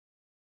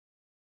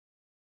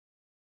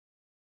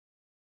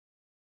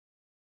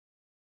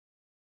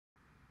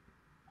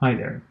Hi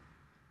there.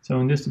 So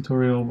in this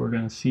tutorial we're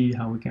going to see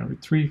how we can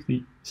retrieve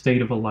the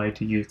state of a light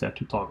to use that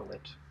to toggle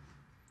it.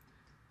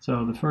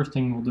 So the first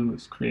thing we'll do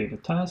is create a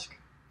task,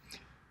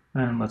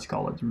 and let's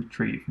call it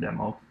retrieve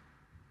demo.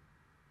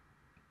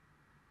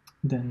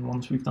 Then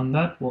once we've done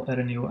that, we'll add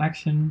a new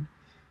action,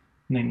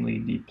 namely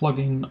the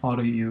plugin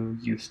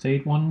Hue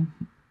State one,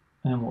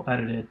 and we'll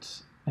edit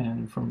it,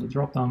 and from the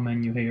drop-down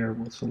menu here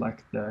we'll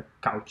select the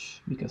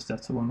couch because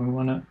that's the one we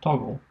want to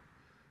toggle.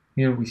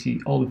 Here we see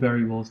all the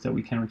variables that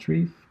we can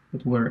retrieve,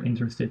 but we're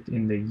interested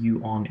in the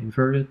Hue on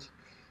inverted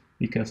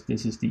because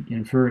this is the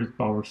inverted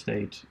power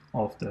state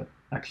of the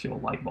actual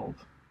light bulb.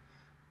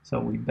 So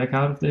we back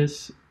out of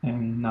this,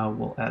 and now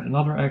we'll add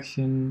another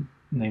action,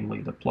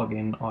 namely the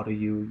plugin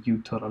Hue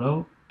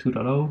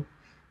 2.0,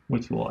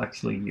 which we'll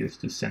actually use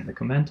to send the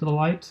command to the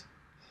light.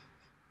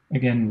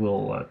 Again,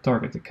 we'll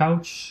target the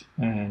couch,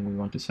 and we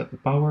want to set the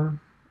power.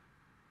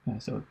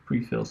 So it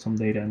pre-fills some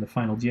data in the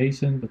final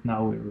JSON, but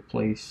now we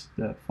replace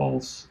the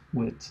false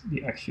with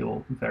the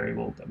actual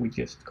variable that we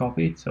just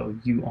copied, so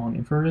Hue on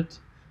inverted.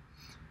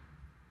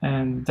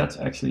 And that's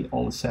actually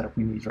all the setup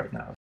we need right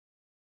now.